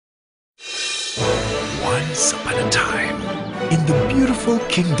Once upon a time, in the beautiful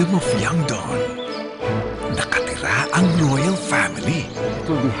kingdom of Yangdon, nakatira ang royal family. It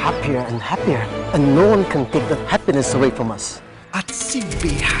will be happier and happier, and no one can take that happiness away from us. At si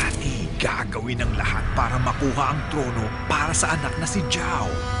Behati gagawin ang lahat para makuha ang trono para sa anak na si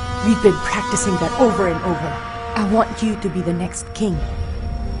Zhao. We've been practicing that over and over. I want you to be the next king.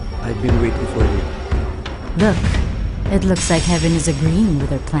 I've been waiting for you. Look, it looks like heaven is agreeing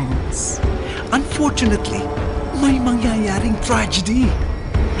with our plans. Unfortunately, may mangyayaring tragedy.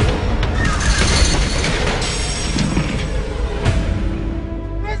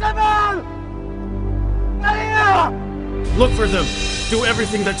 Look for them. Do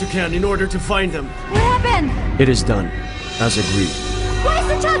everything that you can in order to find them. What happened? It is done, as agreed. Why is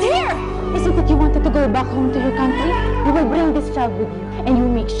the child here? Is it that you wanted to go back home to your country? You will bring this child with you, and you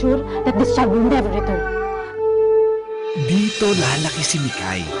will make sure that this child will never return. Dito lalaki si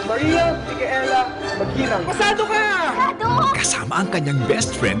Mikay. Maria, Micaela, maghinang. Pasado ka! Pasado! Kasama ang kanyang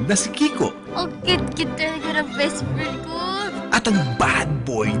best friend na si Kiko. Ang cute-cute talaga ng best friend ko. At ang bad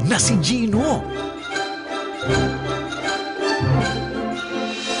boy na si Gino.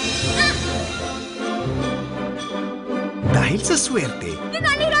 Dahil sa swerte,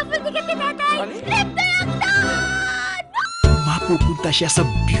 Nananirapan ni ka tinatay! mapupunta siya sa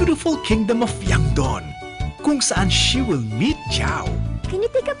beautiful kingdom of Yangdon, kung saan she will meet Zhao. Can you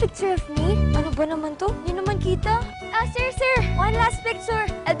take a picture of me? Ano ba naman to? Hindi naman kita. Sir! One last picture.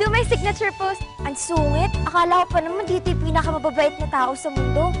 I'll do my signature pose. Ang sungit. Akala ko pa naman dito yung pinakamababait na tao sa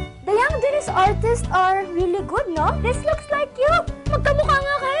mundo. The Yangdonese artists are really good, no? This looks like you. Magkamukha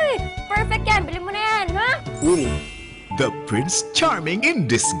nga kayo eh. Perfect yan. Bili mo na yan, ha? Really? The Prince Charming in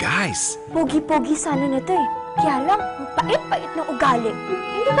disguise. Pogi-pogi sana na to eh. Kaya lang, ang pait-pait ng ugali.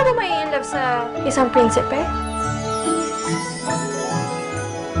 Hindi ka ba may in love sa isang prinsipe?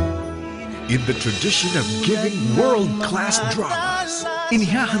 In the tradition of giving world-class dramas,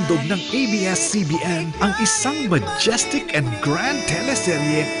 inihahandog ng ABS-CBN ang isang majestic and grand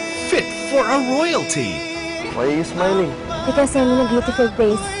teleserye fit for a royalty. Why are you smiling? Because I'm in a beautiful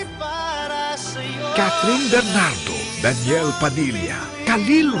place. Catherine Bernardo, Daniel Padilla,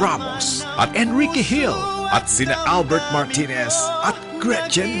 Khalil Ramos, at Enrique Hill, at sina Albert Martinez at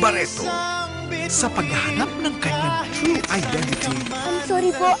Gretchen Barreto sa paghahanap ng kanyang true identity. I'm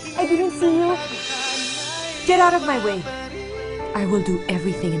sorry po, I didn't see you. Get out of my way. I will do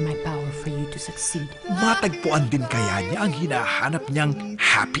everything in my power for you to succeed. Matagpuan din kaya niya ang hinahanap niyang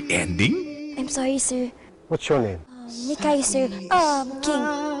happy ending? I'm sorry, sir. What's your name? Mikay, sir. King.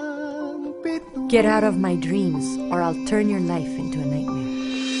 Get out of my dreams, or I'll turn your life into a nightmare.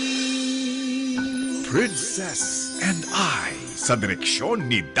 Princess and I, sa direksyon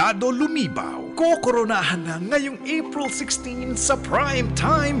ni Dado Lumibaw, kokoronahan na ngayong April 16 sa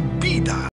Primetime Bida.